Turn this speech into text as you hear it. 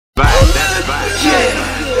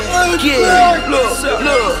Yeah, look,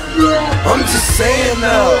 I'm just saying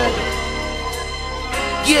though.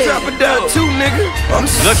 Yeah, drop it down too, nigga. I'm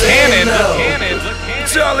just saying though.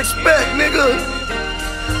 What y'all expect, nigga?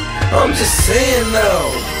 I'm just saying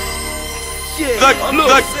though.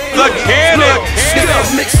 The cannon.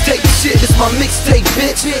 Mixtape shit, it's my mixtape,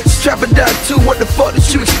 bitch. Strap it down too, what the fuck did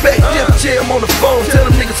you expect? Def Jam on the phone, tell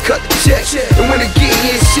them niggas cut the check. And when it get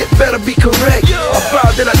here, shit better be correct. I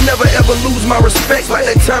vow that I never ever lose my respect. Like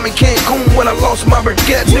that time in Cancun when I lost my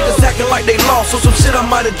baguette. Niggas acting like they lost, so some shit I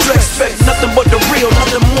might address. Expect nothing but the real,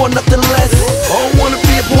 nothing more, nothing less. I don't wanna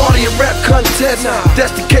be a part of your rap contest. If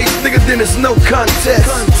that's the case, nigga, then it's no contest.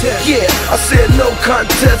 Yeah, I said no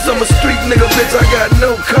contest. I'm a street nigga, bitch, I got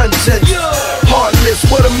no context. Heartless,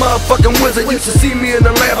 what a motherfucking wizard. Used to see me in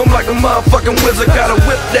the lab, I'm like a motherfucking wizard. Gotta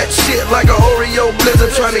whip that shit like a Oreo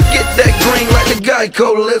blizzard. Trying to get that green like a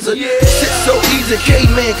Geico lizard. Shit so easy,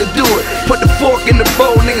 K-Man could do it. Put the fork in the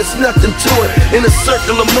bowl, niggas, nothing to it. In a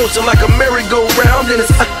circular motion like a merry-go-round. And it's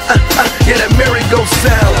yeah, that merry-go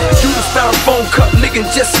sound. You the styrofoam cup, nigga,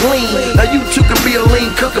 just lean. Now you too can be a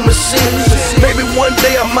lean cooking machine. Maybe one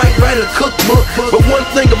day I might write a cookbook, but one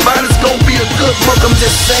thing about it's gonna be a good book. I'm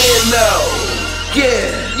just saying though.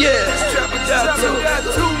 Yeah.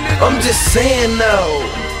 I'm just saying though.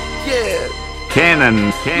 Yeah.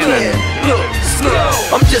 Cannon. Yeah, look.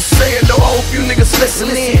 I'm just saying though, I hope you niggas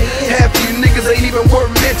listening. Half you niggas ain't even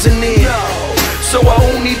worth mentioning, so I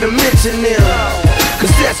won't even mention them,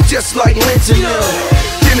 cause that's just like lynching them.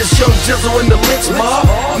 Then it's Young Jizzle in the lynch mob.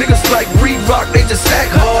 Niggas like Reebok, they just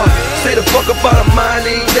act hard. Stay the fuck up out of mine,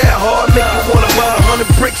 it ain't that hard. Make you wanna buy 100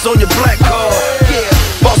 bricks on your black card. Yeah,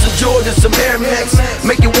 Boston Georgia, some Air Max.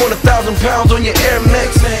 Make you want 1,000 pounds on your Air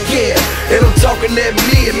Max. Yeah, and I'm talking that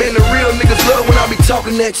mid, man. The real niggas love when I be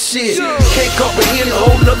talking that shit. Can't comprehend a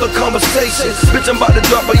whole nother conversation. Bitch, I'm about to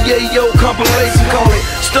drop a yayo compilation. Call it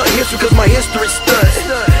stunt history, cause my history stunt.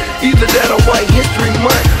 Either that or White History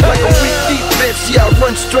Month. Like a week deep, bitch, yeah, I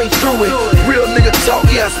run straight through it. Real nigga talk,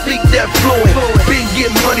 yeah, I speak that fluent. Been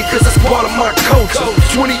getting money cause that's part of my culture.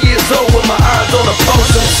 20 years old with my eyes on the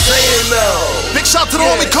post. I'm saying though. Big shout to the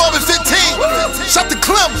homie Carbon 15. Shout to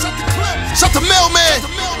Clem. Shout to Mailman.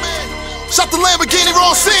 Shout to Lamborghini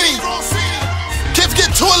Rossini. Can't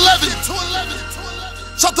forget 211.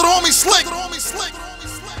 Shout to the homie Slick.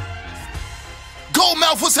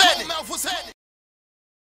 Goldmouth, what's happening?